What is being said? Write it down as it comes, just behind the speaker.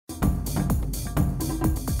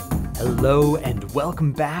Hello and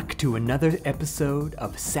welcome back to another episode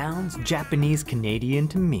of Sounds Japanese Canadian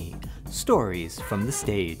to Me, Stories from the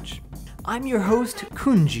Stage. I'm your host,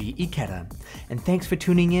 Kunji Ikeda, and thanks for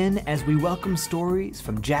tuning in as we welcome stories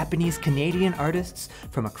from Japanese Canadian artists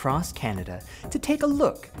from across Canada to take a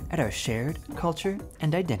look at our shared culture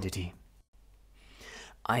and identity.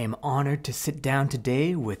 I am honored to sit down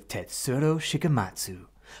today with Tetsuro Shigematsu,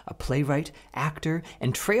 a playwright, actor,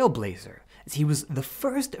 and trailblazer, as he was the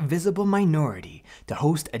first visible minority to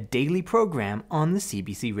host a daily program on the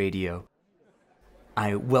CBC radio.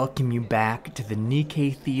 I welcome you back to the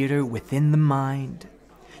Nikkei Theater within the mind.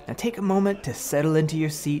 Now take a moment to settle into your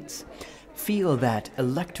seats, feel that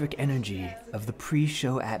electric energy of the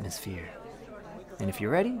pre-show atmosphere. And if you're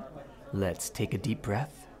ready, let's take a deep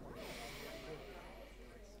breath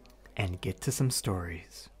and get to some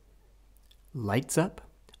stories. Lights up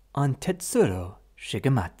on Tetsuro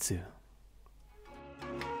Shigematsu.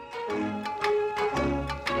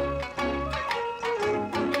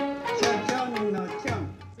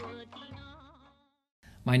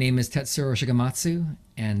 My name is Tetsuro Shigematsu,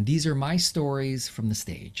 and these are my stories from the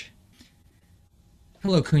stage.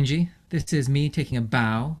 Hello, Kunji. This is me taking a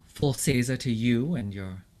bow, full seiza, to you and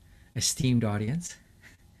your esteemed audience.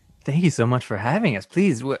 Thank you so much for having us.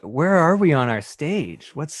 Please, where are we on our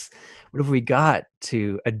stage? What have we got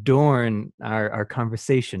to adorn our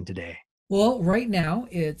conversation today? Well, right now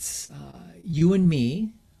it's you and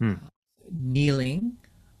me kneeling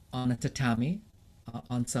on a tatami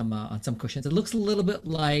on some cushions. It looks a little bit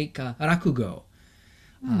like rakugo,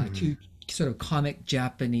 two sort of comic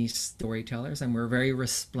Japanese storytellers, and we're very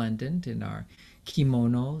resplendent in our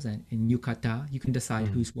kimonos and in yukata. You can decide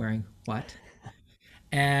who's wearing what.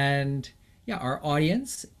 And yeah, our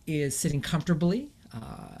audience is sitting comfortably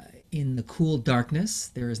in the cool darkness.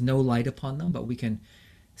 There is no light upon them, but we can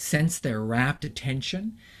sense their rapt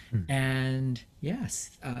attention. And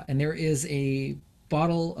yes, and there is a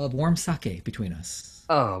bottle of warm sake between us.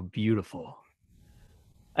 Oh, beautiful.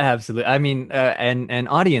 Absolutely. I mean, and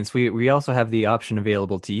audience, we also have the option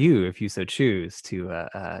available to you if you so choose to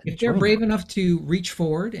If they're join brave enough to reach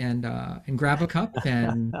forward and grab a cup,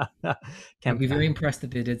 then I'd be very us. impressed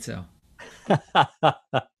that they did so.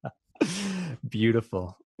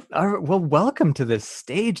 Beautiful. All right, well, welcome to this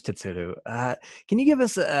stage, Tetsuro. Can you give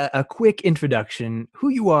us a quick introduction, who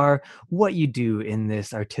you are, what you do in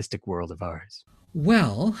this artistic world of ours?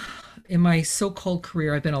 Well, in my so-called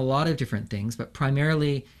career, I've been a lot of different things, but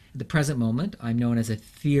primarily at the present moment, I'm known as a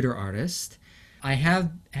theater artist. I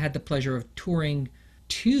have had the pleasure of touring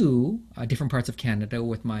two different parts of Canada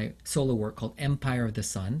with my solo work called Empire of the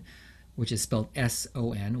Sun, which is spelled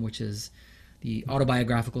S-O-N, which is the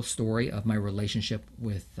autobiographical story of my relationship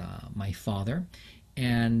with my father.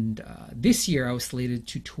 And this year I was slated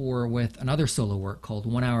to tour with another solo work called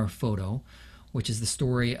 1 Hour Photo, which is the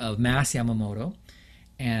story of Mas Yamamoto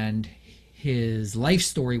and his life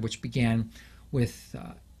story, which began with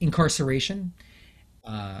incarceration,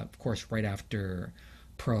 of course, right after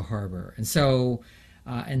Pearl Harbor. And so,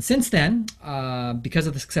 and since then, because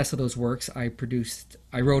of the success of those works, I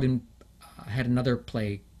wrote and had another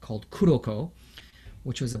play called Kuroko,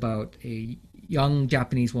 which was about a young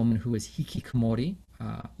Japanese woman who was hikikomori,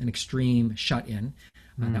 an extreme shut-in,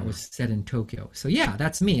 that was set in Tokyo. So yeah,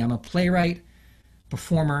 that's me. I'm a playwright,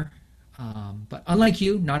 performer, but unlike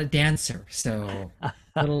you, not a dancer. So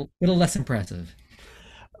little less impressive.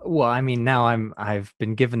 Well, I mean, now I've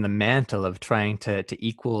been given the mantle of trying to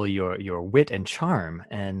equal your wit and charm,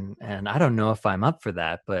 and I don't know if I'm up for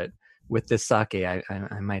that, but with this sake,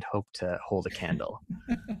 I might hope to hold a candle.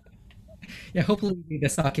 Yeah, hopefully the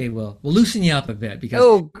sake will loosen you up a bit because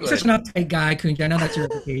Oh, you're such an good. uptight guy, Kunji. I know that's your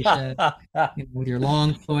reputation, with your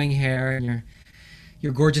long flowing hair and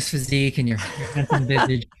your gorgeous physique and your handsome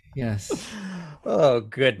visage. Yes. Oh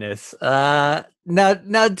goodness. Now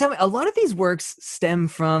tell me, a lot of these works stem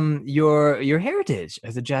from your heritage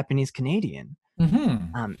as a Japanese Canadian. Hmm.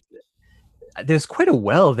 Um, there's quite a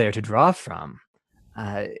well there to draw from.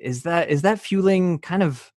 Is that fueling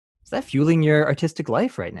your artistic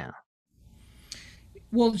life right now?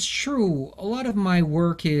 Well, it's true. A lot of my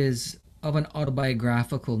work is of an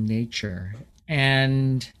autobiographical nature.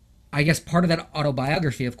 And I guess part of that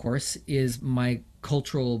autobiography, of course, is my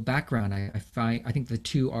cultural background. I think the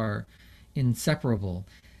two are inseparable.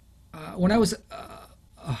 When I was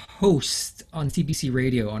a host on CBC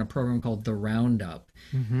Radio on a program called The Roundup,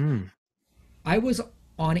 Mm-hmm. I was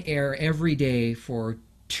on air every day for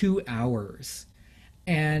 2 hours.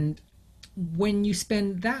 And when you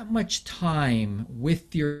spend that much time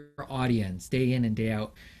with your audience day in and day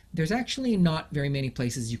out, there's actually not very many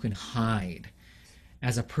places you can hide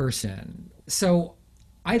as a person. So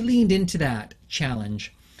I leaned into that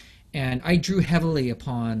challenge and I drew heavily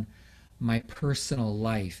upon my personal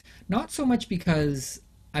life. Not so much because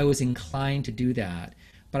I was inclined to do that,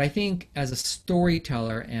 but I think as a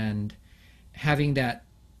storyteller and having that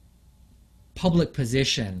public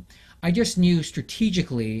position, I just knew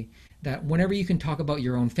strategically that whenever you can talk about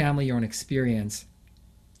your own family, your own experience,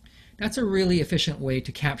 that's a really efficient way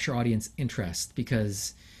to capture audience interest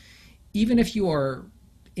because even if you are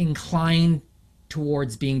inclined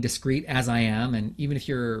towards being discreet as I am, and even if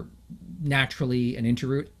you're naturally an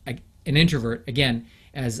introvert again,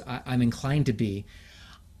 as I'm inclined to be,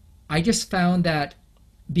 I just found that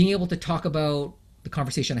being able to talk about the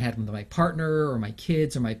conversation I had with my partner or my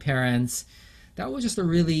kids or my parents, that was just a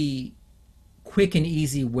really quick and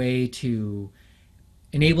easy way to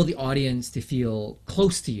enable the audience to feel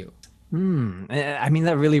close to you. I mean,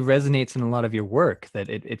 that really resonates in a lot of your work, that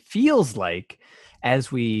it feels like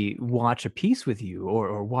as we watch a piece with you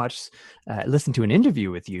or watch, listen to an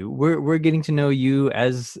interview with you, we're getting to know you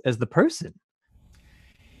as the person.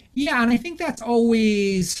 Yeah, and I think that's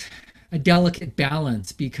always a delicate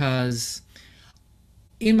balance because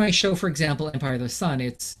in my show, for example, Empire of the Sun,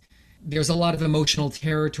 it's there's a lot of emotional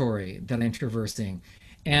territory that I'm traversing.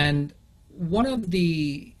 And one of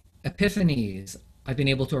the epiphanies I've been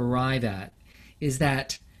able to arrive at is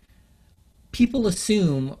that people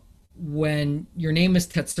assume when your name is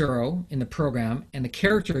Tetsuro in the program and the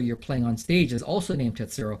character you're playing on stage is also named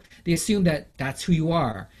Tetsuro, they assume that that's who you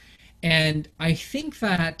are. And I think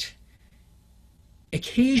that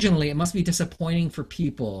occasionally it must be disappointing for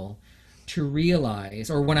people to realize,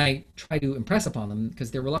 or when I try to impress upon them,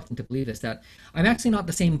 because they're reluctant to believe this, that I'm actually not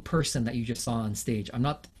the same person that you just saw on stage. I'm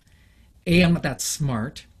not that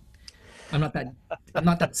smart. I'm not that I'm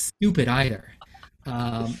not that stupid either.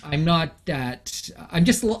 I'm not that. I'm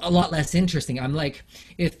just a lot less interesting. I'm like,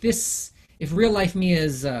 if real life me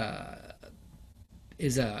is a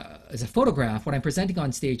photograph, what I'm presenting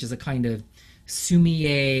on stage is a kind of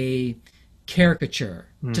sumie caricature,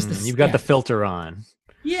 just a You've got the sketch. filter on.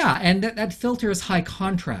 Yeah, and that filter is high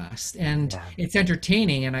contrast and Yeah. it's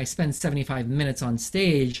entertaining. And I spend 75 minutes on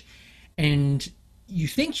stage, and you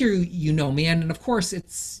think you know me, and of course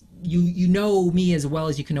it's you know me as well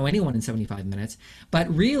as you can know anyone in 75 minutes. But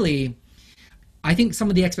really, I think some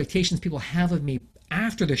of the expectations people have of me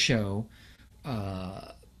after the show,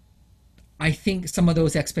 I think some of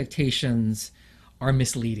those expectations are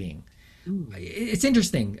misleading. Mm. It's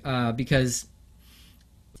interesting because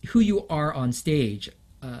who you are on stage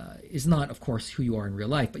is not, of course, who you are in real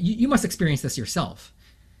life. But you must experience this yourself.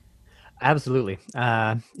 Absolutely.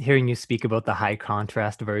 Hearing you speak about the high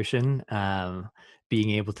contrast version,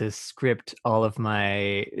 being able to script all of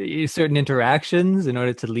my certain interactions in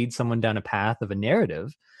order to lead someone down a path of a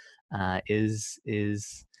narrative, is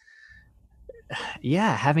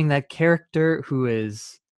yeah, having that character who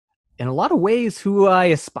is in a lot of ways who I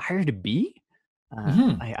aspire to be.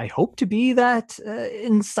 Hmm. I hope to be that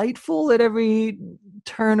insightful at every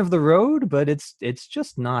turn of the road, but it's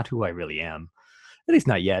just not who I really am. At least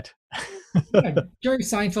not yet. Yeah, Jerry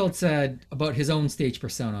Seinfeld said about his own stage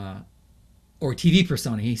persona or TV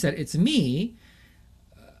persona. He said, "It's me,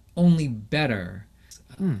 only better."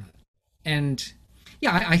 Hmm. And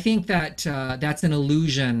yeah, I think that that's an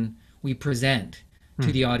illusion we present to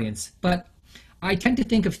Hmm. the audience. But I tend to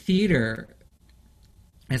think of theater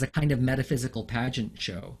as a kind of metaphysical pageant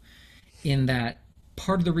show, in that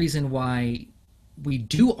part of the reason why we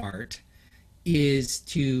do art is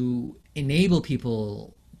to enable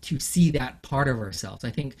people to see that part of ourselves.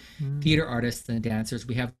 I think Hmm. theater artists and dancers,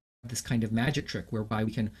 we have this kind of magic trick whereby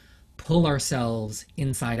we can pull ourselves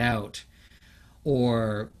inside out,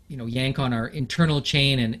 or yank on our internal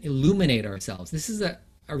chain and illuminate ourselves. This is a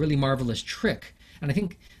really marvelous trick. And I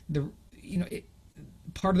think the you know it,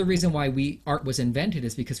 part of the reason why we art was invented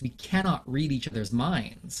is because we cannot read each other's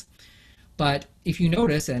minds. But if you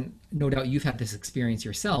notice, and no doubt you've had this experience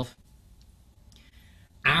yourself,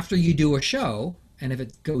 after you do a show, and if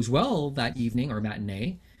it goes well that evening or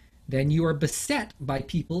matinee, then you are beset by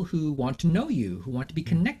people who want to know you, who want to be Hmm.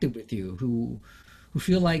 connected with you, who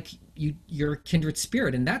feel like you're a kindred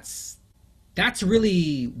spirit. And that's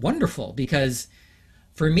really wonderful because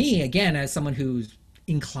for me, again, as someone who's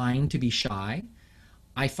inclined to be shy,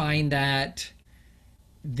 I find that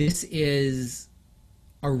this is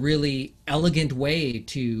a really elegant way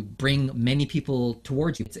to bring many people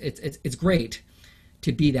towards you. It's great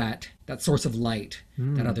to be that source of light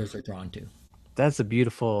that Hmm. others are drawn to. That's a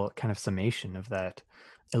beautiful kind of summation of that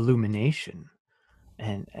illumination.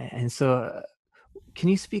 And so, can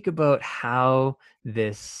you speak about how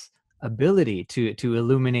this ability to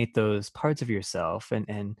illuminate those parts of yourself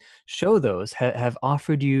and show those have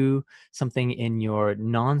offered you something in your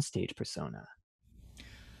non-stage persona?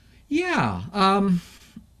 Yeah,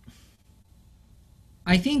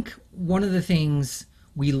 I think one of the things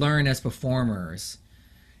we learn as performers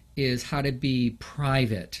is how to be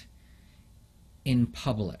private in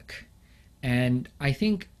public. And I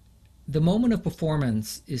think the moment of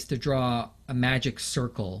performance is to draw a magic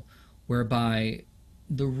circle whereby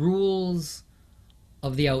the rules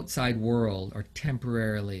of the outside world are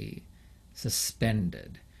temporarily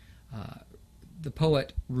suspended. The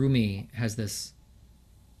poet Rumi has this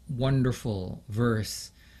wonderful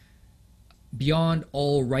verse: beyond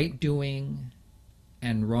all right doing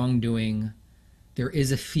and wrongdoing, there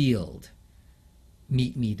is a field,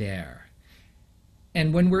 meet me there.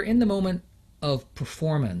 And when we're in the moment of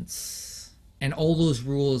performance and all those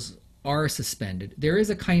rules are suspended, there is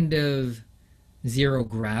a kind of zero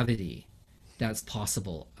gravity that's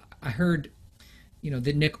possible. I heard,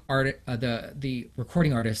 the the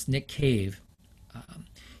recording artist Nick Cave.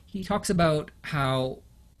 He talks about how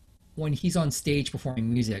when he's on stage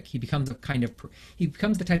performing music, he becomes the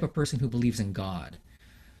type of person who believes in God,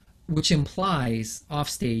 which implies off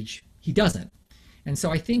stage he doesn't. And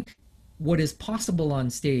so I think what is possible on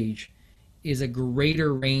stage is a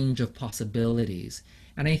greater range of possibilities.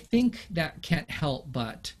 And I think that can't help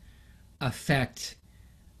but affect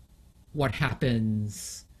what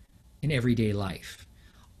happens in everyday life.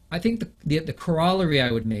 I think the corollary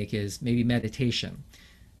I would make is maybe meditation.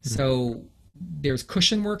 So there's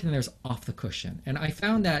cushion work and there's off the cushion. And I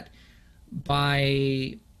found that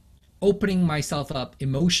by opening myself up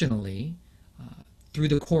emotionally through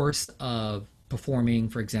the course of performing,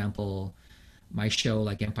 for example, my show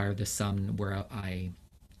like Empire of the Sun, where I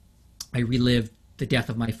relived the death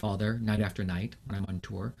of my father night after night when I'm on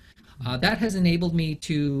tour. That has enabled me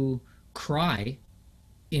to cry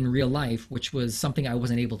in real life, which was something I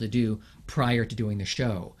wasn't able to do prior to doing the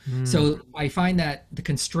show. Mm. So I find that the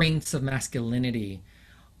constraints of masculinity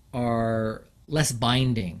are less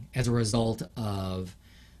binding as a result of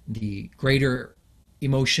the greater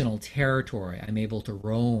emotional territory I'm able to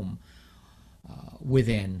roam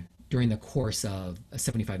within during the course of a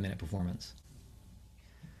 75-minute performance.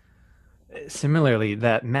 Similarly,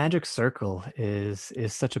 that magic circle is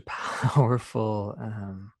such a powerful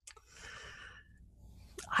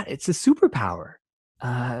it's a superpower.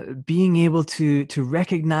 Being able to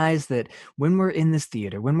recognize that when we're in this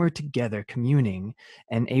theater, when we're together communing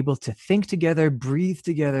and able to think together, breathe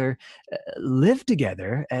together, live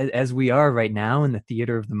together as we are right now in the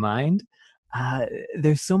theater of the mind, uh,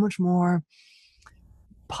 there's so much more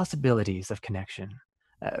possibilities of connection.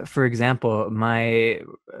 For example,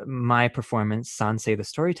 my performance, Sansei the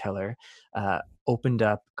Storyteller, opened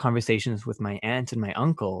up conversations with my aunt and my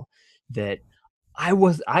uncle that I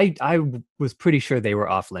was pretty sure they were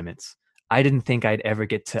off limits. I didn't think I'd ever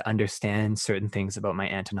get to understand certain things about my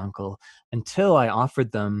aunt and uncle until I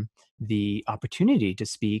offered them the opportunity to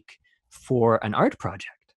speak for an art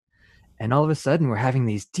project. And all of a sudden, we're having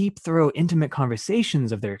these deep, thorough, intimate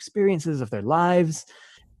conversations of their experiences, of their lives,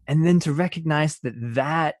 and then to recognize that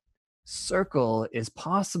that circle is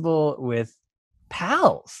possible with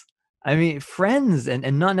pals. I mean, friends,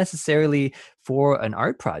 and not necessarily for an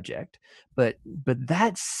art project, but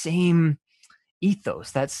that same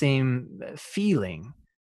ethos, that same feeling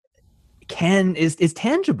is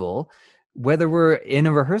tangible, whether we're in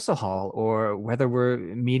a rehearsal hall or whether we're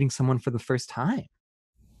meeting someone for the first time.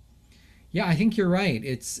 Yeah, I think you're right.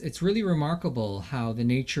 It's really remarkable how the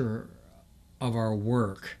nature of our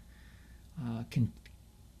work uh, can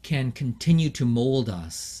can continue to mold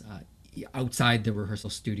us outside the rehearsal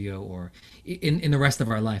studio or in the rest of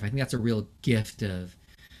our life. I think that's a real gift of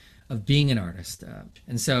being an artist.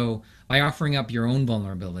 And so by offering up your own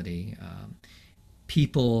vulnerability,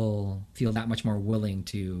 people feel that much more willing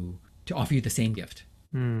to offer you the same gift.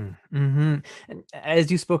 Mm-hmm. And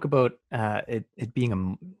as you spoke about it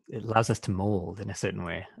being it allows us to mold in a certain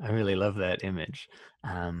way. I really love that image.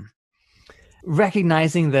 Um,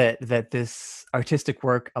 Recognizing that this artistic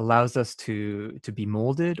work allows us to be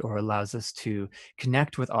molded or allows us to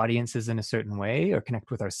connect with audiences in a certain way or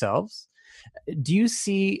connect with ourselves. Do you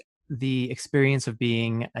see the experience of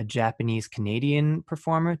being a Japanese Canadian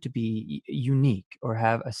performer to be unique or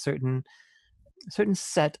have a certain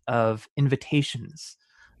set of invitations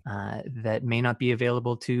that may not be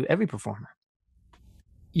available to every performer?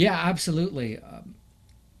 Yeah, absolutely.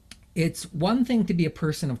 It's one thing to be a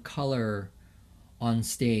person of color on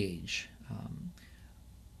stage,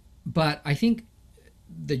 but I think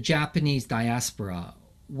the Japanese diaspora,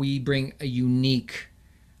 we bring a unique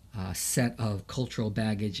set of cultural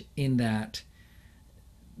baggage in that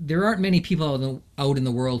there aren't many people out in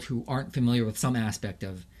the world who aren't familiar with some aspect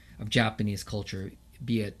of Japanese culture,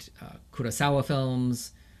 be it Kurosawa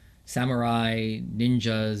films, samurai,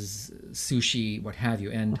 ninjas, sushi, what have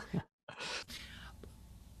you. And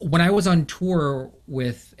when I was on tour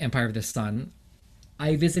with Empire of the Sun,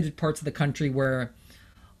 I visited parts of the country where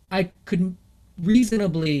I could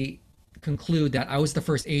reasonably conclude that I was the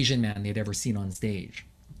first Asian man they'd ever seen on stage.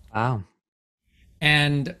 Wow.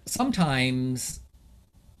 And sometimes,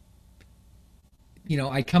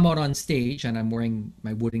 I come out on stage and I'm wearing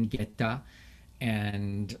my wooden geta,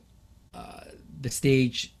 and the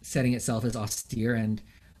stage setting itself is austere, and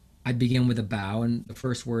I begin with a bow, and the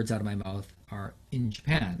first words out of my mouth are in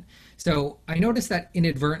Japan. So I noticed that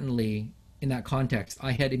inadvertently in that context,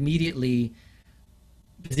 I had immediately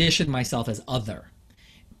positioned myself as other.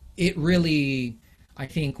 It really, I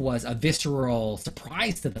think, was a visceral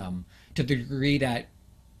surprise to them, to the degree that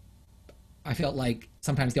I felt like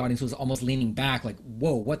sometimes the audience was almost leaning back, like,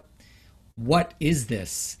 "Whoa, what is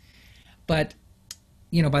this?" But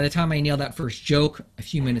by the time I nail that first joke, a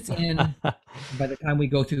few minutes in, by the time we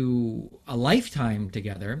go through a lifetime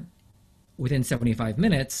together, within 75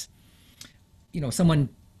 minutes, someone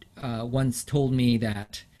once told me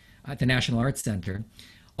that at the National Arts Center,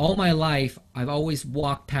 all my life, I've always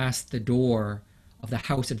walked past the door of the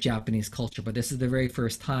House of Japanese Culture, but this is the very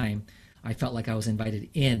first time I felt like I was invited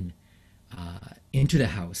into the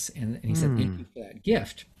house. And he said, "Thank you for that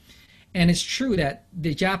gift." And it's true that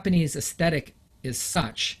the Japanese aesthetic is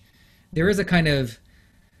such. There is a kind of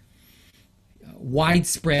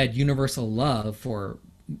widespread universal love for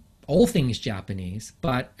all things Japanese.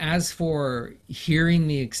 But as for hearing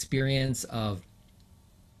the experience of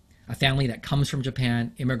a family that comes from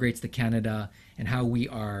Japan, immigrates to Canada, and how we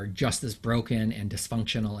are just as broken and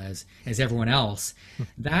dysfunctional as everyone else,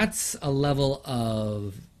 that's a level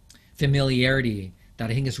of familiarity that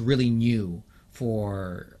I think is really new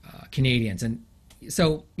for Canadians. And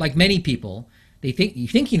so, like many people, you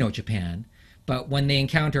think you know Japan, but when they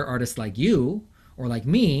encounter artists like you or like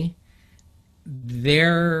me,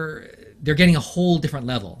 they're getting a whole different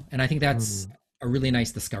level, and I think that's a really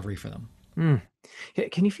nice discovery for them. Mm.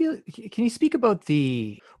 Can you speak about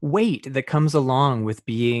the weight that comes along with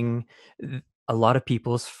being a lot of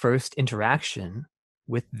people's first interaction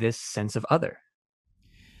with this sense of other?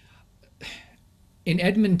 In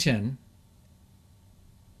Edmonton,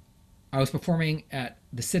 I was performing at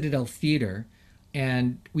the Citadel Theater,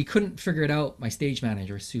 and we couldn't figure it out, my stage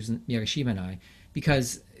manager, Susan Miyagishima, and I,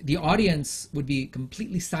 because the audience would be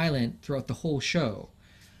completely silent throughout the whole show.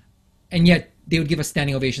 And yet they would give us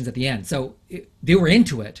standing ovations at the end. So they were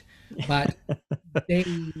into it, but they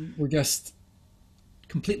were just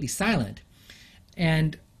completely silent.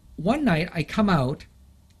 And one night I come out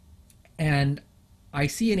and I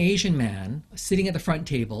see an Asian man sitting at the front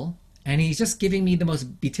table, and he's just giving me the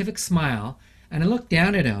most beatific smile. And I look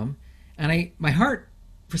down at him, and my heart,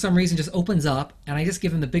 for some reason, just opens up, and I just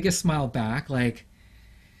give him the biggest smile back, like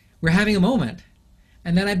we're having a moment.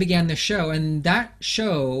 And then I began the show, and that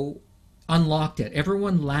show unlocked it.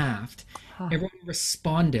 Everyone laughed, everyone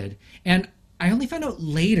responded, and I only found out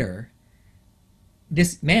later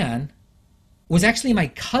this man was actually my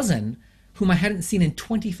cousin, whom I hadn't seen in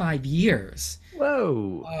 25 years.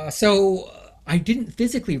 Whoa. So I didn't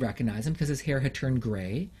physically recognize him because his hair had turned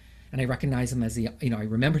gray, and I recognized him I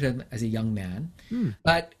remembered him as a young man.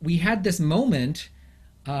 But we had this moment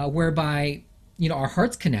whereby, our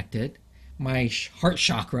hearts connected. My heart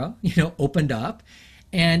chakra, opened up,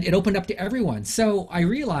 and it opened up to everyone. So I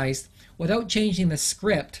realized, without changing the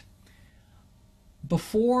script,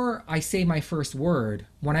 before I say my first word,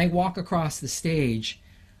 when I walk across the stage,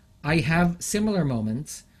 I have similar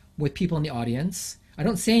moments with people in the audience. I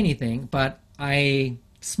don't say anything, but I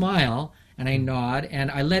smile and I nod,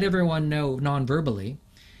 and I let everyone know non-verbally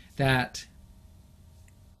that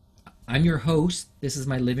I'm your host. This is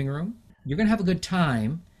my living room. You're going to have a good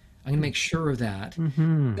time. I'm going to make sure of that.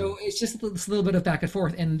 So it's just this little bit of back and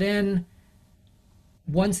forth. And then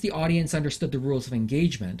once the audience understood the rules of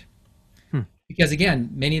engagement, because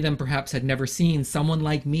again, many of them perhaps had never seen someone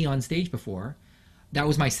like me on stage before. That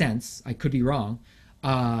was my sense. I could be wrong.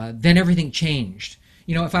 Then everything changed.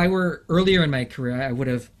 If I were earlier in my career, I would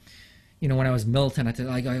have, when I was Milton, I'd say,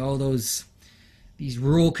 like, oh, these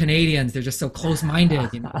rural Canadians, they're just so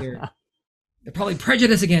close-minded. They're probably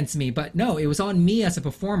prejudiced against me. But no, it was on me as a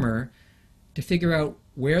performer to figure out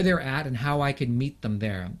where they're at and how I could meet them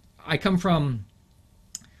there. I come from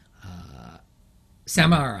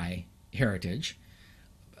samurai heritage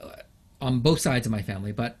on both sides of my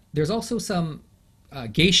family, but there's also some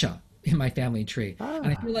geisha in my family tree. And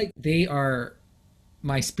I feel Ah. like they are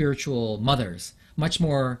my spiritual mothers much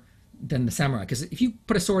more than the samurai. Because if you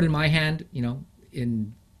put a sword in my hand,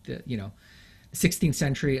 in the 16th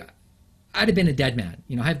century, I'd have been a dead man.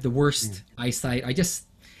 I have the Mm. worst eyesight.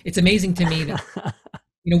 It's amazing to me that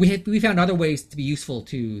we found other ways to be useful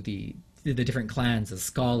to the different clans, the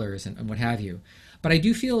scholars, and what have you. But I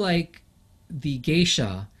do feel like the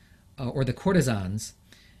geisha or the courtesans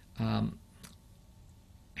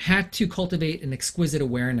had to cultivate an exquisite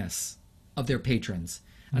awareness of their patrons.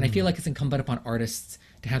 And I feel Mm. like it's incumbent upon artists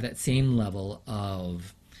to have that same level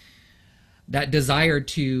of that desire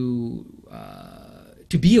to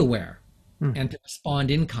be aware Mm. and to respond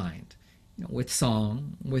in kind, with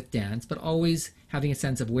song, with dance, but always having a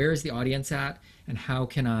sense of where is the audience at and how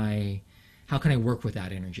can I work with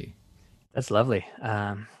that energy. That's lovely.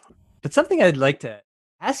 But something I'd like to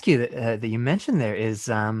ask you that you mentioned there is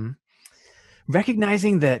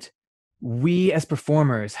recognizing that we as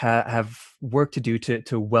performers have work to do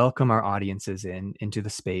to welcome our audiences into the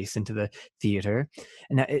space, into the theater.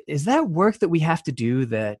 And now, is that work that we have to do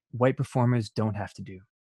that white performers don't have to do?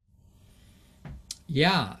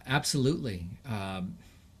 Yeah, absolutely.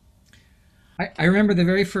 I remember the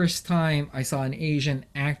very first time I saw an Asian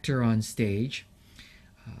actor on stage.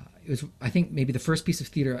 It was, I think, maybe the first piece of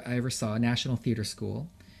theater I ever saw, National Theater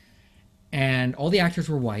School. And all the actors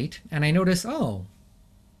were white. And I noticed, oh,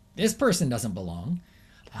 this person doesn't belong.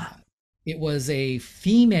 It was a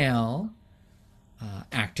female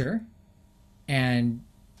actor, and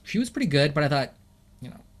she was pretty good, but I thought, you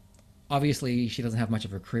know, obviously she doesn't have much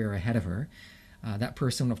of a career ahead of her. That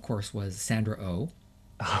person, of course, was Sandra Oh.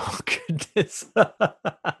 Oh goodness.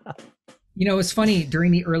 It's funny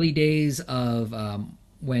during the early days of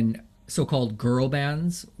when so-called girl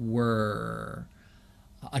bands were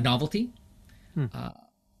a novelty. Hmm.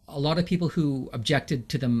 A lot of people who objected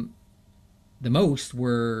to them the most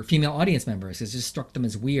were female audience members. It just struck them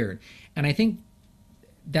as weird, and I think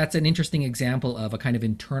that's an interesting example of a kind of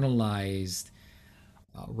internalized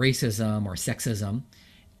racism or sexism.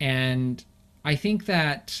 And I think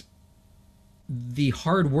that the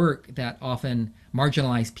hard work that often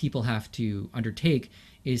marginalized people have to undertake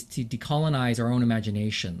is to decolonize our own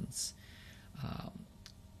imaginations.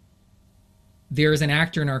 There's an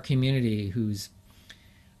actor in our community who's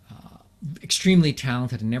extremely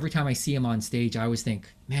talented, and every time I see him on stage, I always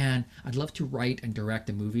think, man, I'd love to write and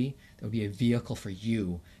direct a movie that would be a vehicle for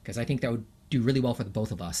you, because I think that would do really well for the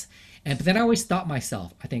both of us. But then I always stop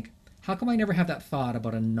myself. I think, how come I never have that thought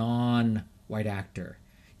about a non-white actor?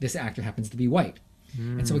 This actor happens to be white.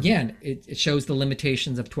 And so Mm. again, it shows the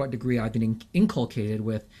limitations of to what degree I've been inculcated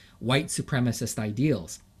with white supremacist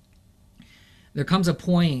ideals. There comes a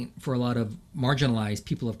point for a lot of marginalized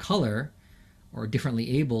people of color or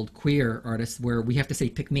differently abled queer artists where we have to say,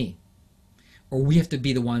 pick me. Or we have to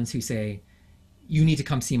be the ones who say, you need to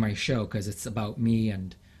come see my show because it's about me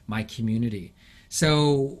and my community.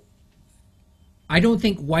 So I don't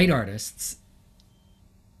think white artists,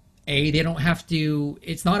 they don't have to,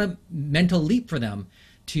 it's not a mental leap for them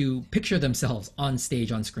to picture themselves on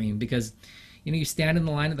stage, on screen, because, you stand in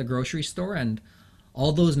the line at the grocery store and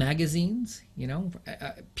all those magazines,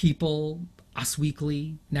 People, Us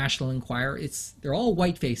Weekly, National Enquirer, they're all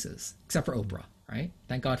white faces, except for Oprah, right?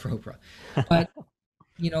 Thank God for Oprah. But,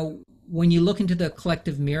 when you look into the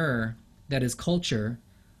collective mirror that is culture,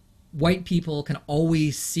 white people can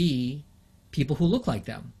always see people who look like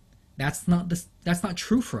them. That's not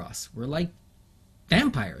true for us. We're like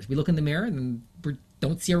vampires. We look in the mirror and we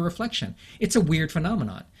don't see a reflection. It's a weird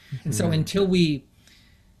phenomenon. And so Mhm. until we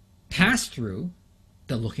pass through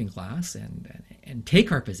the looking glass and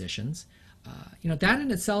take our positions, that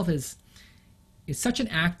in itself is such an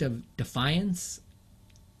act of defiance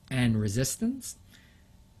and resistance.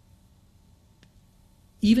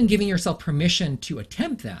 Even giving yourself permission to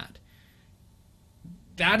attempt that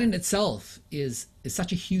in itself is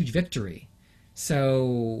such a huge victory.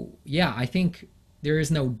 So yeah, I think there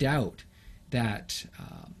is no doubt that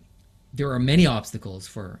there are many obstacles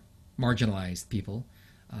for marginalized people,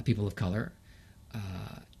 people of color.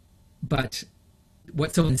 But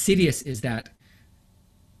what's so insidious is that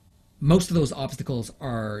most of those obstacles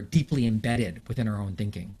are deeply embedded within our own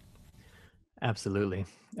thinking. Absolutely.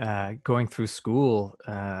 Going through school,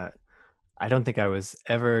 I don't think I was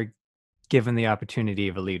ever given the opportunity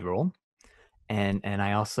of a lead role. And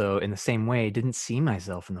I also, in the same way, didn't see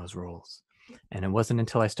myself in those roles. And it wasn't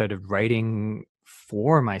until I started writing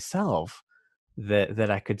for myself that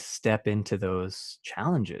I could step into those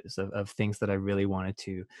challenges of things that I really wanted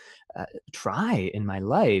to try in my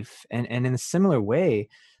life. And in a similar way,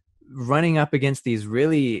 running up against these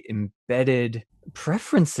really embedded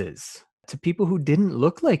preferences to people who didn't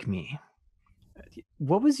look like me.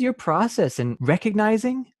 What was your process in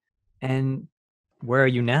recognizing, and where are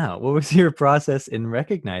you now? What was your process in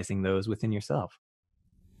recognizing those within yourself?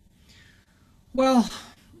 Well,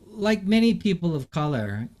 like many people of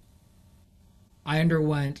color, I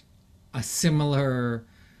underwent a similar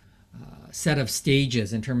set of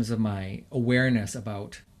stages in terms of my awareness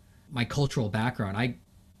about my cultural background.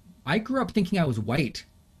 I grew up thinking I was white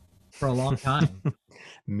for a long time.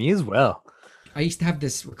 Me as well. I used to have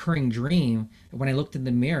this recurring dream that when I looked in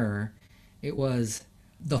the mirror, it was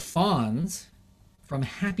the fawns from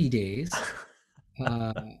Happy Days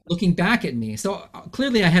looking back at me. So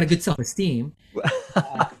clearly I had a good self-esteem,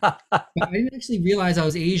 but I didn't actually realize I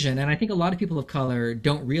was Asian. And I think a lot of people of color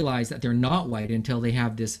don't realize that they're not white until they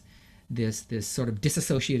have this sort of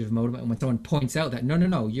disassociative moment when someone points out that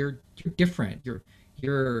no, you're different. You're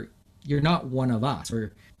you're not one of us.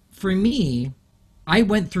 Or for me, I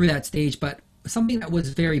went through that stage, but something that was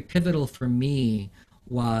very pivotal for me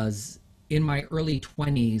was in my early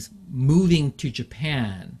 20s moving to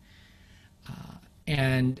Japan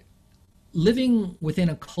and living within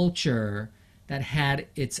a culture that had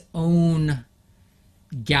its own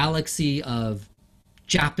galaxy of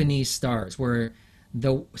Japanese stars, where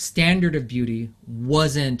the standard of beauty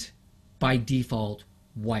wasn't by default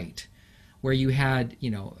white, where you had,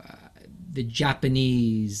 the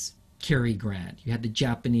Japanese Cary Grant, you had the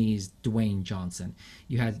Japanese Dwayne Johnson,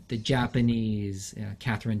 you had the Japanese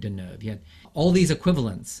Catherine Deneuve, you had all these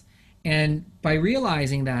equivalents. And by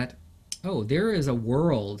realizing that, oh, there is a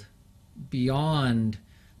world beyond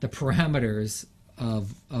the parameters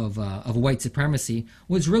of white supremacy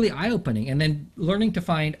was really eye-opening. And then learning to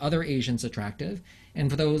find other Asians attractive, and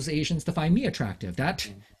for those Asians to find me attractive. That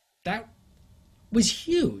was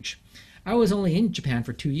huge. I was only in Japan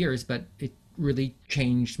for 2 years, but it really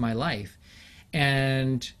changed my life.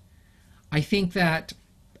 And I think that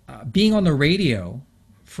being on the radio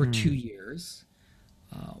for 2 years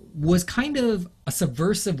was kind of a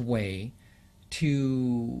subversive way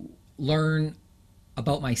to learn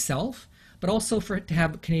about myself, but also to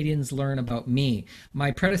have Canadians learn about me.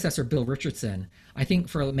 My predecessor, Bill Richardson, I think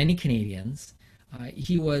for many Canadians,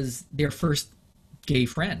 he was their first gay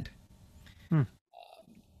friend. Hmm.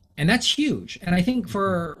 And that's huge. And I think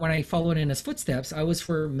for when I followed in his footsteps, I was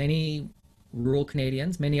for many rural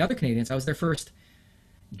Canadians, many other Canadians, I was their first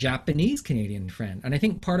Japanese Canadian friend. And I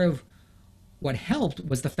think part of what helped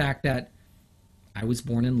was the fact that I was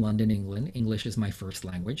born in London, England. English is my first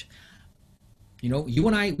language. You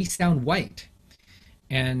and I, we sound white.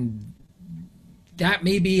 And that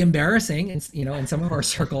may be embarrassing, in some of our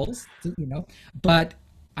circles, but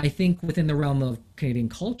I think within the realm of Canadian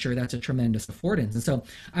culture, that's a tremendous affordance. And so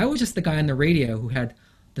I was just the guy on the radio who had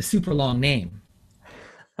the super long name.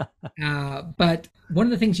 But one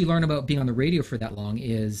of the things you learn about being on the radio for that long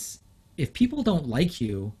is if people don't like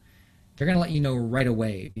you, they're going to let you know right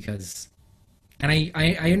away and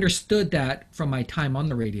I understood that from my time on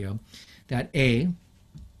the radio, that I'm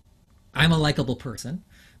a likable person.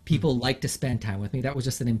 People like to spend time with me. That was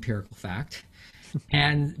just an empirical fact.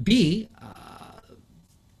 And B,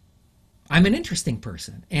 I'm an interesting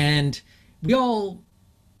person. And you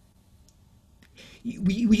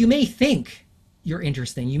may think you're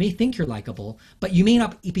interesting, you may think you're likable, but you may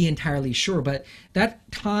not be entirely sure. But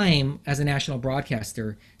that time as a national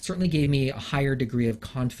broadcaster certainly gave me a higher degree of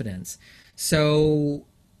confidence. So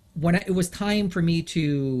when it was time for me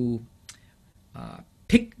to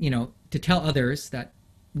to tell others that,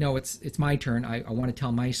 no, it's my turn, I want to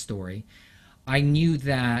tell my story, I knew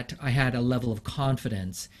that I had a level of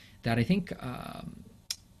confidence that I think a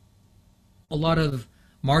lot of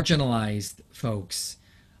marginalized folks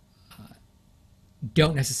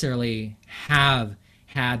don't necessarily have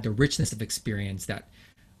had the richness of experience that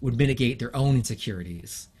would mitigate their own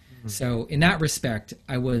insecurities. Mm-hmm. So in that respect,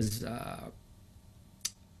 I was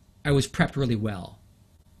prepped really well.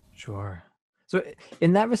 Sure. So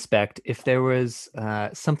in that respect, if there was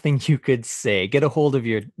something you could say, get a hold of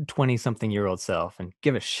your 20-something-year-old self and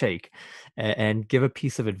give a shake and give a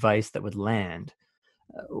piece of advice that would land,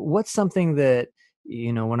 what's something that,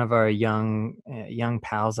 one of our young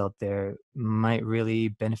pals out there might really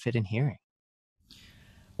benefit in hearing?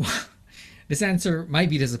 This answer might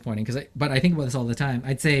be disappointing but I think about this all the time.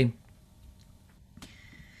 I'd say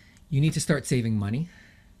you need to start saving money.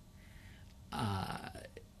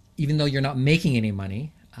 Even though you're not making any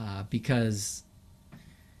money, because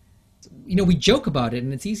we joke about it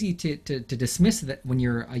and it's easy to dismiss that when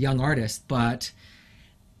you're a young artist, but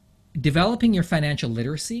developing your financial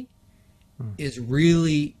literacy is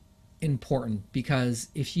really important because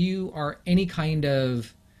if you are any kind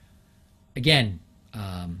of, again,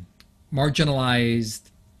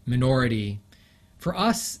 marginalized minority, for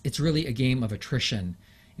us, it's really a game of attrition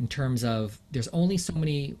in terms of there's only so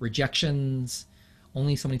many rejections,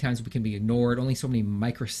 only so many times we can be ignored, only so many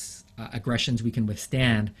micro aggressions we can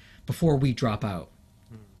withstand before we drop out.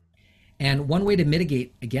 And one way to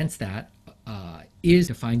mitigate against that is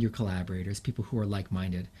to find your collaborators, people who are like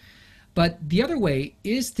minded. But the other way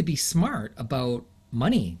is to be smart about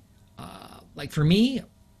money. Like for me,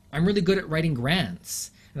 I'm really good at writing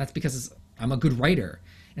grants, and that's because I'm a good writer.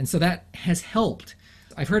 And so that has helped.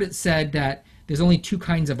 I've heard it said that there's only two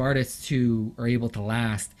kinds of artists who are able to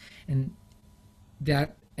last, and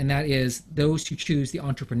that is those who choose the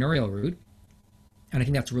entrepreneurial route. And I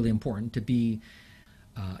think that's really important to be.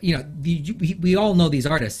 We all know these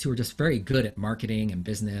artists who are just very good at marketing and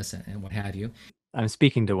business and what have you. I'm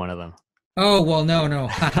speaking to one of them. Oh well, no, no.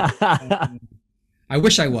 I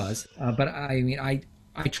wish I was, but I mean,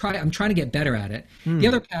 I try. I'm trying to get better at it. The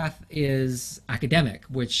other path is academic,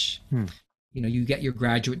 which you get your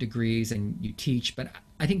graduate degrees and you teach, but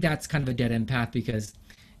I think that's kind of a dead end path because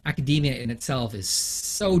academia in itself is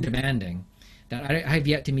so demanding that I've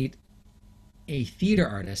yet to meet a theater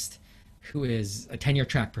artist who is a tenure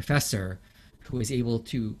track professor who is able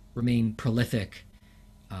to remain prolific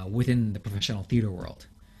within the professional theater world.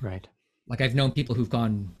 Right. Like I've known people who've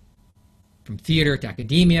gone from theater to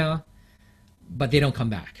academia, but they don't come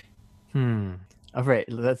back. All right,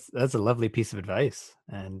 that's a lovely piece of advice,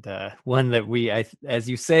 and one that as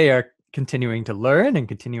you say, are continuing to learn and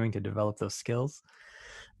continuing to develop those skills.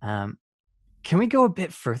 Can we go a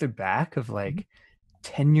bit further back of like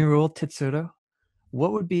 10-year-old Tetsuro?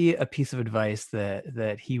 What would be a piece of advice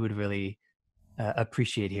that he would really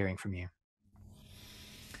appreciate hearing from you?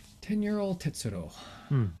 10-year-old Tetsuro.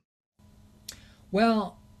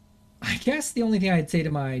 Well, I guess the only thing I'd say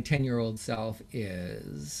to my 10-year-old self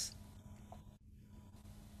is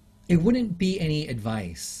it wouldn't be any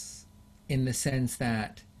advice in the sense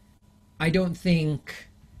that I don't think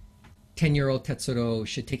 10-year-old Tetsuro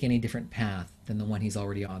should take any different path than the one he's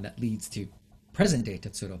already on that leads to present day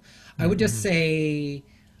Tetsuro. I would just say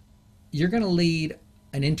you're going to lead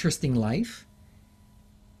an interesting life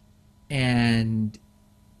and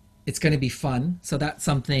it's going to be fun. So that's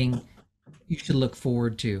something you should look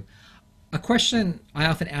forward to. A question I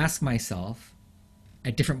often ask myself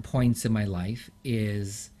at different points in my life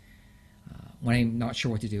is when I'm not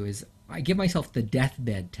sure what to do is I give myself the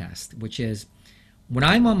deathbed test, which is when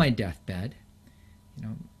I'm on my deathbed,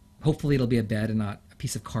 hopefully it'll be a bed and not a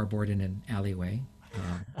piece of cardboard in an alleyway.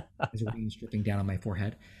 There's rain dripping down on my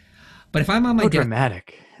forehead. But if I'm on my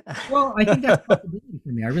dramatic. Well, I think that's a possibility for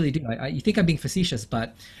me. I really do. You think I'm being facetious,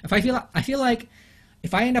 but if I feel like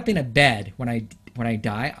if I end up in a bed when I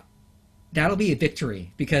die, that'll be a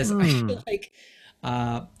victory because I feel like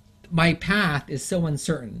my path is so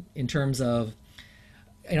uncertain in terms of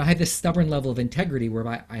I have this stubborn level of integrity where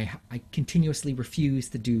I continuously refuse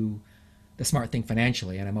to do the smart thing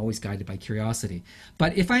financially, and I'm always guided by curiosity.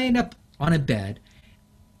 But if I end up on a bed,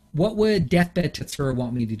 what would deathbed Tetsuro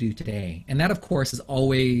want me to do today? And that, of course, is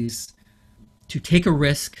always to take a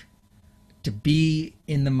risk, to be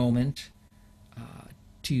in the moment,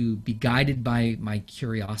 to be guided by my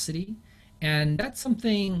curiosity. And that's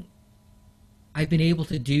something I've been able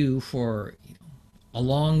to do for a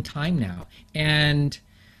long time now. And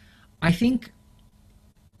I think,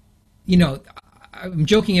 I'm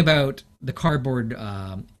joking about the cardboard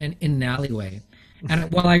in an alleyway.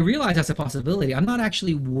 And while I realize that's a possibility, I'm not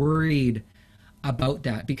actually worried about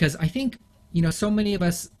that because I think, so many of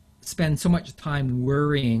us spend so much time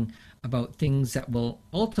worrying about things that will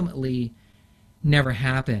ultimately never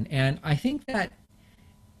happen. And I think that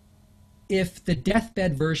if the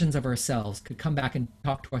deathbed versions of ourselves could come back and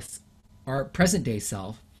talk to us, our present day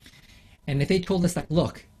self, and if they told us that,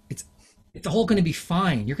 look, it's all going to be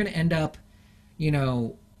fine. You're going to end up, you're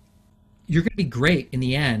going to be great in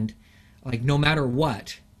the end. Like no matter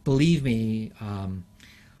what, believe me,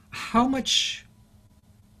 how much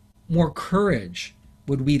more courage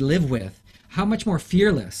would we live with? How much more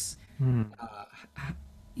fearless,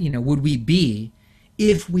 would we be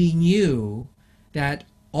if we knew that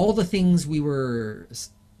all the things we were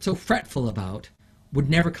so fretful about would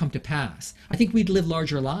never come to pass? I think we'd live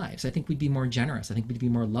larger lives. I think we'd be more generous. I think we'd be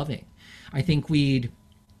more loving. I think we'd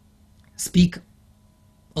speak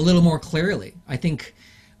a little more clearly. I think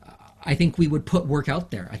we would put work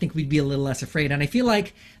out there. I think we'd be a little less afraid. And I feel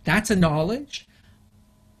like that's a knowledge,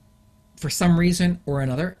 for some reason or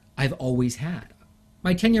another, I've always had.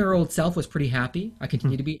 My 10-year-old self was pretty happy. I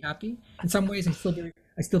continue to be happy. In some ways,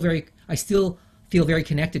 I still feel very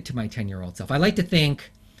connected to my 10-year-old self. I like to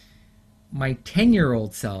think my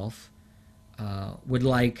 10-year-old self would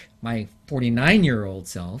like my 49-year-old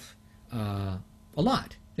self a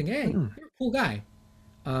lot. Think, hey, Hmm. you're a cool guy.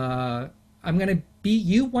 Uh, I'm gonna beat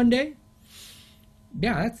you one day.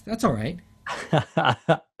 Yeah, that's all right.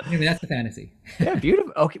 Maybe that's the fantasy. Yeah,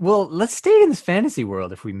 beautiful. Okay, well, let's stay in this fantasy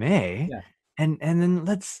world if we may. Yeah. And then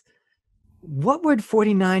let's what would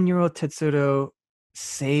 49-year-old Tetsuro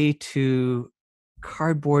say to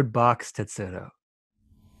cardboard box Tetsuro?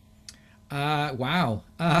 Wow.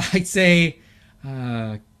 I'd say,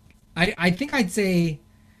 uh, I think I'd say,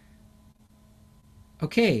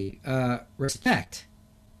 okay, respect.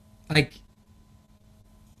 Like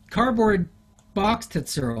cardboard box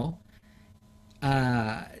Tetsuro.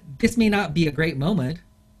 Uh, this may not be a great moment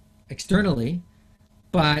externally,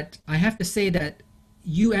 but I have to say that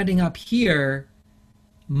you ending up here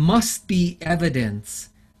must be evidence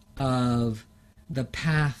of the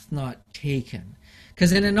path not taken.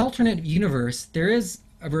 Because in an alternate universe, there is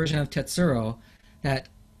a version of Tetsuro that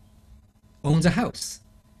owns a house,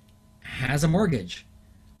 has a mortgage.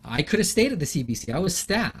 I could have stayed at the CBC. I was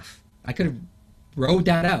staff. I could have rode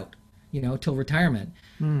that out, till retirement.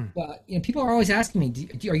 Hmm. But people are always asking me,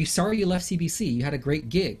 "Are you sorry you left CBC? You had a great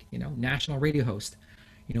gig, national radio host,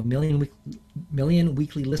 million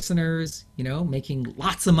weekly listeners, making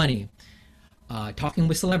lots of money, talking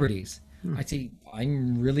with celebrities." Hmm. I say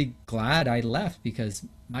I'm really glad I left because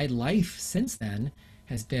my life since then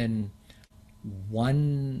has been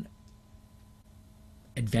one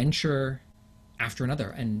adventure after another,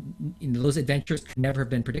 and those adventures could never have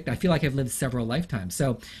been predicted. I feel like I've lived several lifetimes,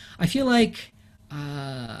 so I feel like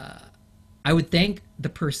uh, I would thank the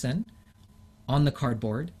person on the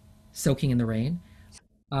cardboard soaking in the rain.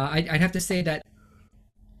 I'd have to say that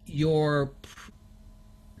your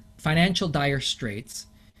financial dire straits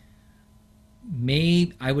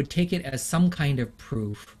may I would take it as some kind of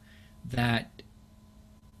proof that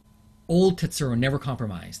old Tetsuro never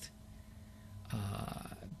compromised.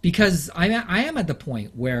 Because I am at the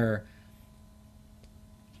point where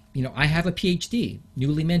I have a PhD,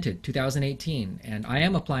 newly minted, 2018, and I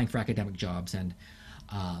am applying for academic jobs. And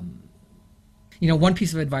one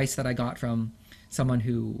piece of advice that I got from someone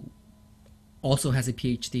who also has a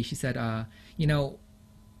PhD, she said, a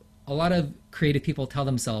lot of creative people tell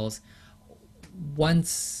themselves,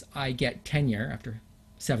 once I get tenure after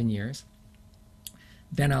 7 years,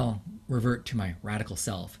 then I'll revert to my radical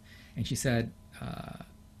self. And she said,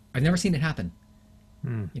 I've never seen it happen.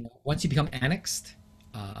 Hmm. Once you become annexed,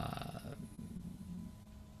 uh,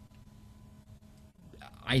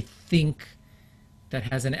 I think that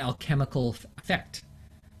has an alchemical effect.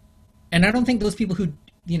 And I don't think those people who,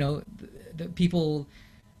 the people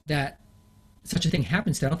that such a thing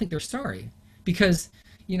happens to, I don't think they're sorry because,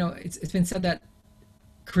 it's been said that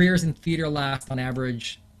careers in theater last on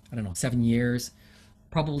average, I don't know, 7 years,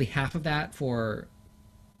 probably half of that for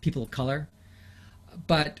people of color.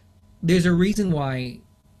 But there's a reason why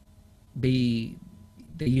they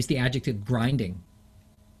they use the adjective grinding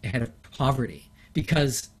ahead of poverty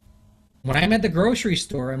because when I'm at the grocery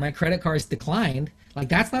store and my credit cards declined, like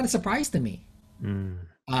that's not a surprise to me. Hmm.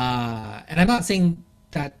 And I'm not saying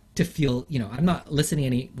that to feel, I'm not eliciting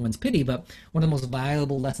anyone's pity, but one of the most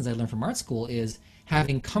valuable lessons I learned from art school is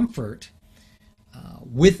having comfort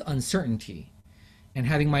with uncertainty and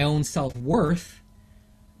having my own self worth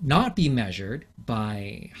not be measured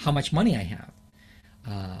by how much money I have.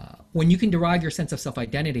 When you can derive your sense of self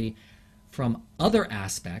identity from other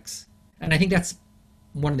aspects, and I think that's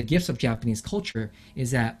one of the gifts of Japanese culture,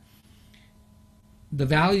 is that the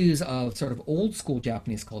values of sort of old school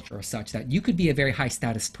Japanese culture are such that you could be a very high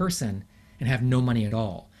status person and have no money at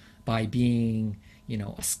all by being,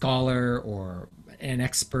 a scholar or an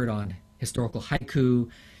expert on historical haiku.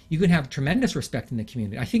 You can have tremendous respect in the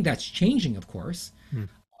community. I think that's changing, of course, Hmm.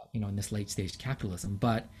 in this late stage capitalism,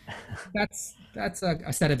 but that's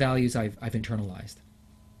a set of values I've internalized.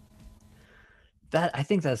 That I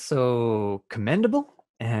think that's so commendable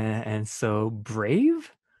and so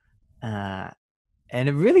brave. Uh, and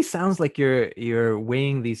it really sounds like you're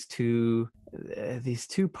weighing these two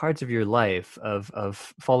parts of your life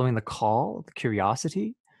of following the call, the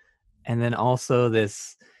curiosity, and then also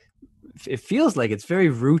this. It feels like it's very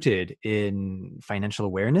rooted in financial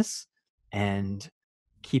awareness and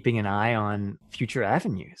keeping an eye on future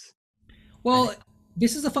avenues. I Well,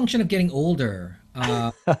 this is a function of getting older. think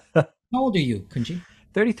How old are you, Kunji?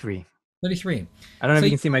 33. 33. I don't know if So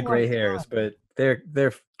you you can see my have a lot gray of hairs, time. but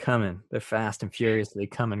they're coming. They're fast and furiously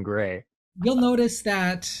coming gray. You'll notice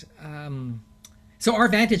that. So our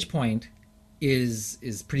vantage point is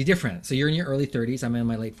pretty different. So you're in your early 30s. I'm in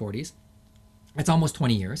my late 40s. It's almost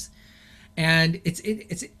 20 years. And it's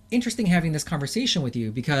interesting having this conversation with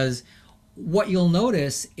you because what you'll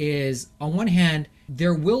notice is, on one hand,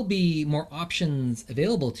 there will be more options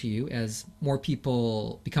available to you as more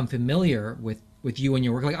people become familiar with you and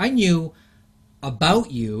your work. Like, I knew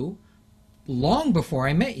about you long before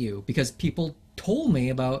I met you because people told me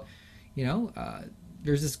about, you know,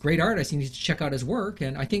 there's this great artist. You need to check out his work.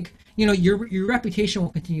 And I think, your reputation will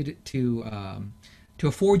continue to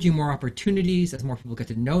afford you more opportunities as more people get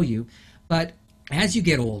to know you. But as you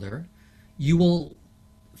get older, you will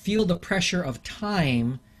feel the pressure of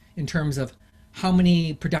time in terms of how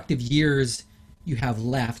many productive years you have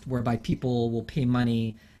left, whereby people will pay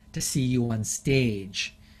money to see you on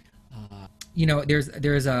stage.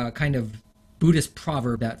 There's a kind of Buddhist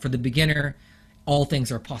proverb that for the beginner, all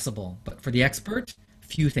things are possible, but for the expert,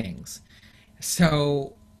 few things.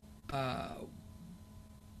 So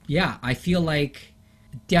yeah, I feel like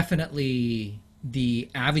definitely the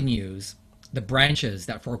avenues, the branches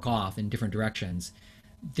that fork off in different directions,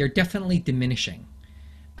 they're definitely diminishing.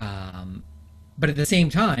 But at the same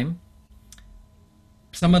time,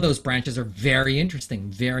 some of those branches are very interesting,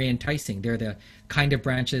 very enticing. They're the kind of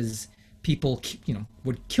branches people,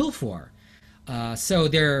 would kill for. So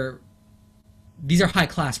these are high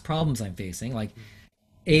class problems I'm facing. Like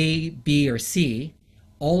A, B, or C,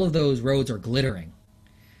 all of those roads are glittering.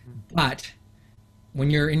 But when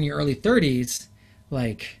you're in your early 30s,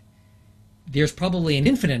 like there's probably an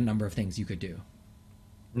infinite number of things you could do.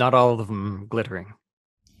 Not all of them glittering.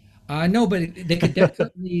 No, but they could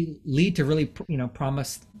definitely lead to really,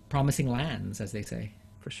 promising lands, as they say.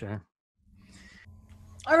 For sure.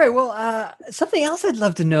 All right. Well, something else I'd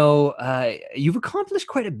love to know. You've accomplished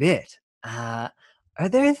quite a bit. Are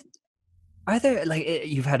there like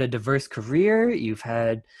you've had a diverse career, you've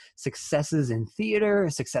had successes in theater,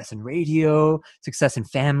 success in radio, success in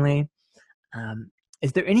family.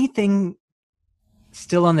 Is there anything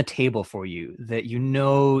still on the table for you that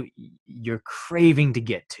you're craving to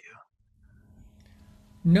get to?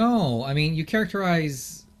 No, I mean, you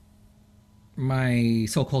characterize my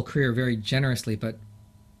so-called career very generously, but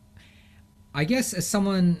I guess as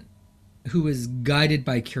someone who is guided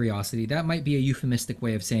by curiosity, that might be a euphemistic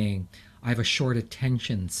way of saying I have a short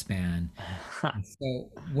attention span.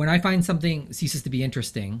 So when I find something ceases to be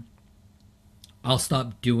interesting, I'll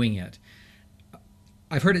stop doing it.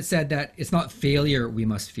 I've heard it said that it's not failure we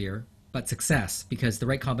must fear, but success, because the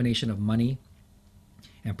right combination of money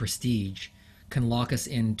and prestige can lock us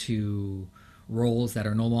into roles that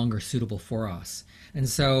are no longer suitable for us. And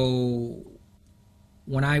so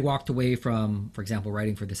when I walked away from, for example,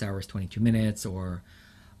 writing for This Hour's 22 Minutes or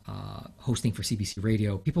hosting for CBC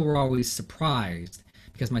Radio, people were always surprised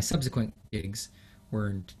because my subsequent gigs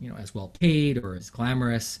weren't, as well paid or as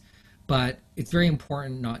glamorous. But it's very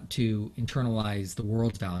important not to internalize the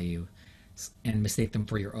world's value and mistake them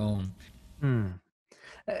for your own. Hmm.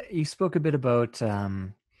 You spoke a bit about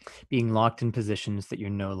being locked in positions that you're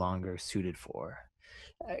no longer suited for.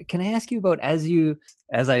 Can I ask you about,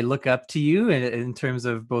 as I look up to you in terms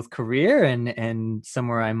of both career and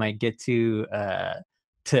somewhere I might get to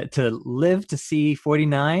live to see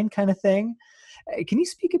 49 kind of thing? Can you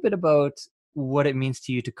speak a bit about what it means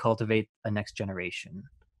to you to cultivate a next generation,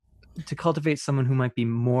 to cultivate someone who might be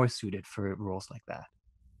more suited for roles like that?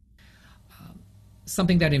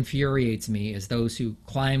 Something that infuriates me is those who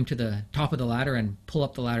climb to the top of the ladder and pull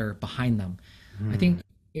up the ladder behind them. I Hmm. think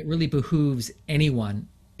it really behooves anyone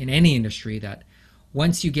in any industry that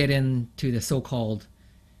once you get into the so-called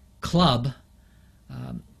club,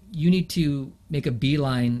 you need to make a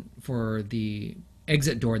beeline for the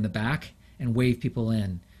exit door in the back and wave people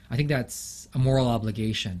in. I think that's a moral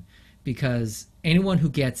obligation because anyone who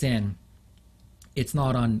gets in, it's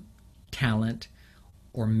not on talent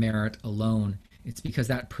or merit alone. It's because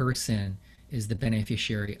that person is the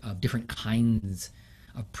beneficiary of different kinds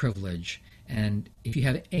of privilege. And if you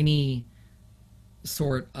have any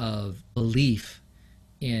sort of belief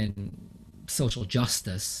in social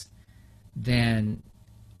justice, then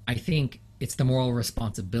I think it's the moral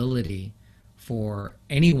responsibility for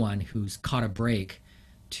anyone who's caught a break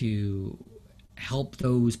to help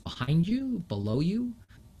those behind you, below you,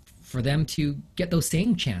 for them to get those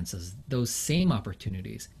same chances, those same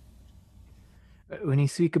opportunities. When you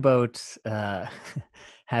speak about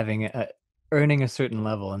having earning a certain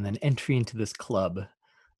level and then entry into this club,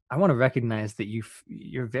 I want to recognize that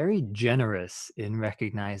you're very generous in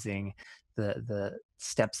recognizing the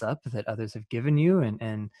steps up that others have given you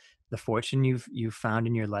and the fortune you've found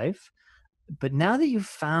in your life. But now that you've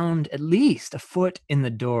found at least a foot in the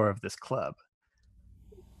door of this club,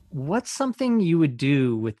 what's something you would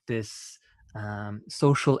do with this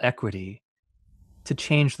social equity to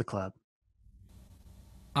change the club?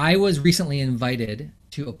 I was recently invited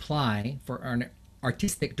to apply for an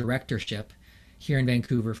artistic directorship here in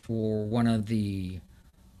Vancouver for one of the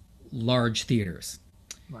large theaters.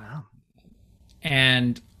 Wow.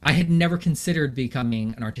 And I had never considered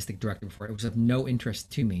becoming an artistic director before. It was of no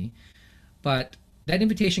interest to me. But that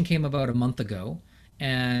invitation came about a month ago.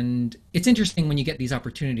 And it's interesting when you get these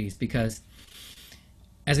opportunities because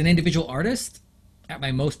as an individual artist, at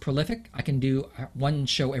my most prolific, I can do one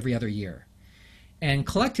show every other year. And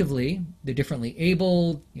collectively, the differently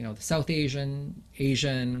abled, the South Asian,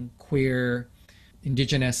 Asian, queer,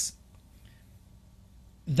 indigenous,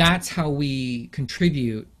 that's how we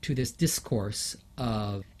contribute to this discourse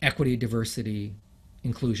of equity, diversity,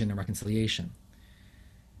 inclusion, and reconciliation.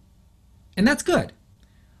 And that's good.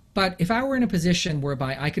 But if I were in a position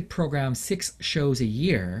whereby I could program 6 shows a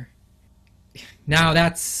year, now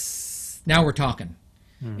we're talking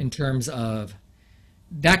Hmm. in terms of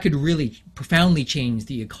that could really profoundly change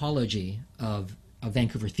the ecology of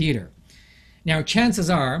Vancouver theater. Now, chances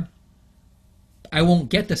are I won't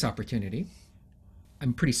get this opportunity.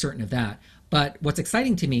 I'm pretty certain of that. But what's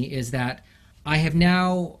exciting to me is that I have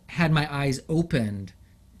now had my eyes opened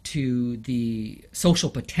to the social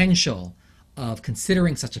potential of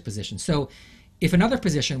considering such a position. So, if another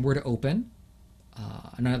position were to open,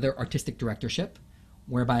 another artistic directorship,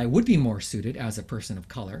 whereby I would be more suited as a person of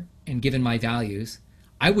color and given my values,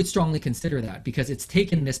 I would strongly consider that because it's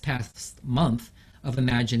taken this past month of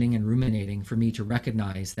imagining and ruminating for me to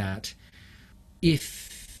recognize that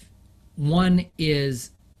if one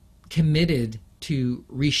is committed to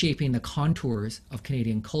reshaping the contours of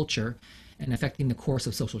Canadian culture and affecting the course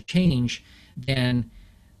of social change, then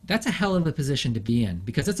that's a hell of a position to be in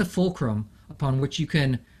because it's a fulcrum upon which you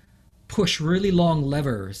can push really long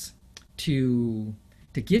levers to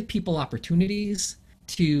give people opportunities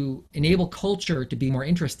to enable culture to be more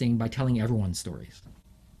interesting by telling everyone's stories.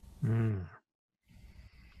 Hmm.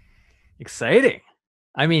 Exciting.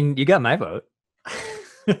 I mean, you got my vote.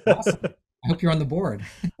 Awesome. I hope you're on the board.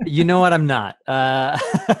 You know what? I'm not.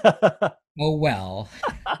 Oh well.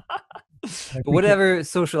 I But appreciate it. whatever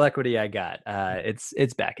social equity I got,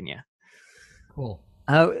 it's backing you. Cool.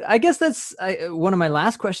 I guess that's one of my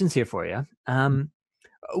last questions here for you.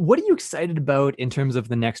 What are you excited about in terms of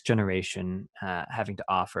the next generation having to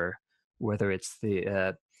offer, whether it's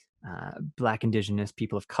the Black, Indigenous,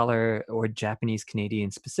 people of color, or Japanese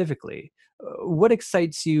Canadian specifically? What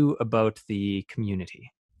excites you about the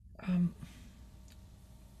community? Um,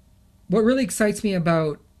 what really excites me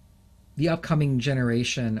about the upcoming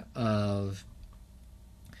generation of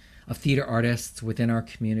theater artists within our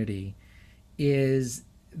community is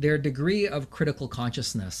their degree of critical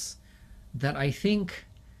consciousness that I think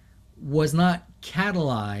was not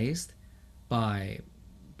catalyzed by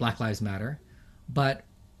Black Lives Matter, but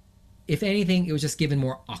if anything, it was just given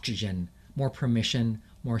more oxygen, more permission,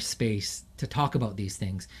 more space to talk about these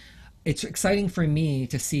things. It's exciting for me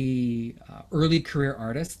to see early career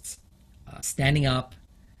artists standing up,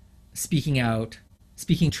 speaking out,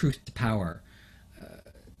 speaking truth to power.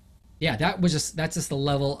 Yeah, that's just the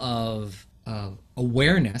level of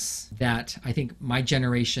awareness that I think my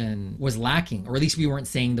generation was lacking, or at least we weren't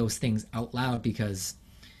saying those things out loud because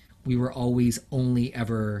we were always only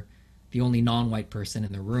ever the only non-white person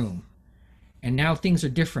in the room. And now things are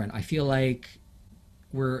different. I feel like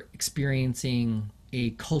we're experiencing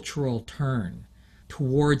a cultural turn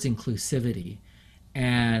towards inclusivity.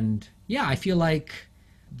 And yeah, I feel like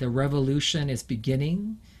the revolution is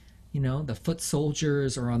beginning. The foot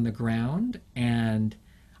soldiers are on the ground, and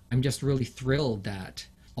I'm just really thrilled that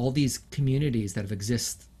all these communities that have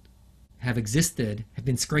existed, have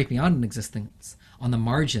been scraping on in existence on the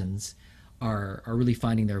margins, are really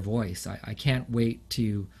finding their voice. I can't wait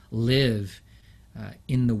to live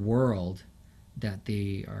in the world that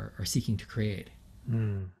they are seeking to create.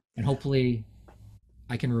 Mm. And hopefully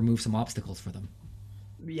I can remove some obstacles for them.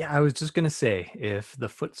 Yeah, I was just gonna say, if the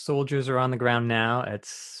foot soldiers are on the ground now,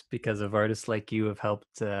 it's because of artists like you have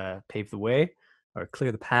helped pave the way, or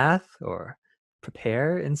clear the path, or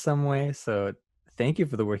prepare in some way. So thank you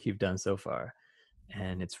for the work you've done so far.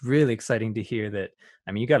 And it's really exciting to hear that.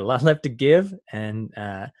 I mean, you got a lot left to give, and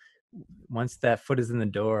once that foot is in the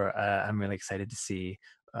door, I'm really excited to see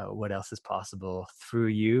what else is possible through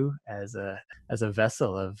you as a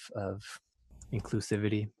vessel of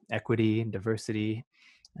inclusivity, equity, diversity.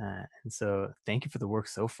 And so, thank you for the work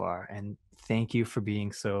so far, and thank you for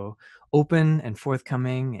being so open and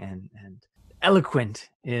forthcoming and eloquent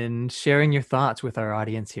in sharing your thoughts with our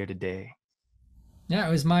audience here today. Yeah,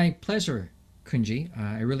 it was my pleasure, Kunji.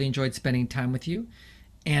 I really enjoyed spending time with you.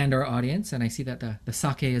 and our audience. And I see that the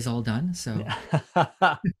sake is all done. So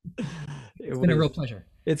It it's been a was. real pleasure.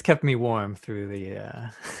 It's kept me warm through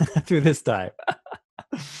the through this time.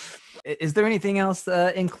 Is there anything else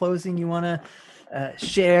in closing you want to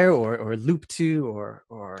share or loop to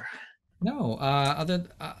or? No,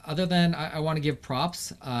 other than I want to give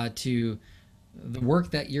props to the work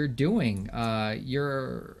that you're doing.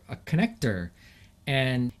 You're a connector,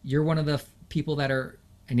 and you're one of the people that are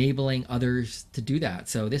enabling others to do that.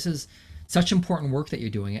 So this is such important work that you're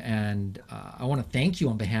doing, and I want to thank you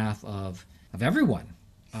on behalf of everyone.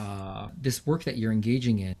 This work that you're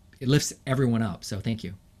engaging in, it lifts everyone up. So thank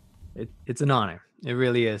you. It's an honor. It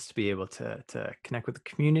really is to be able to connect with the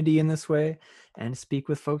community in this way and speak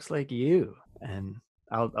with folks like you. And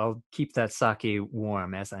I'll keep that sake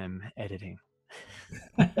warm as I'm editing.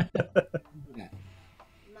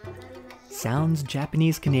 Sounds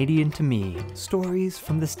Japanese Canadian to Me, Stories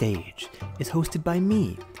from the Stage, is hosted by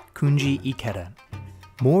me, Kunji Ikeda.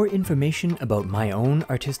 More information about my own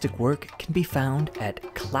artistic work can be found at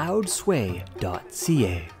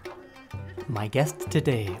cloudsway.ca. My guest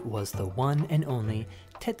today was the one and only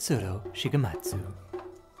Tetsuro Shigematsu.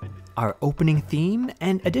 Our opening theme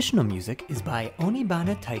and additional music is by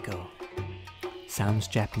Onibana Taiko. Sounds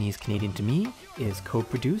Japanese Canadian to Me is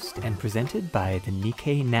co-produced and presented by the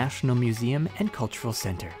Nikkei National Museum and Cultural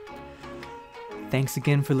Center. Thanks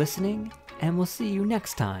again for listening, and we'll see you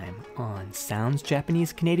next time on Sounds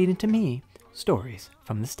Japanese Canadian to Me, Stories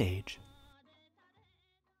from the Stage.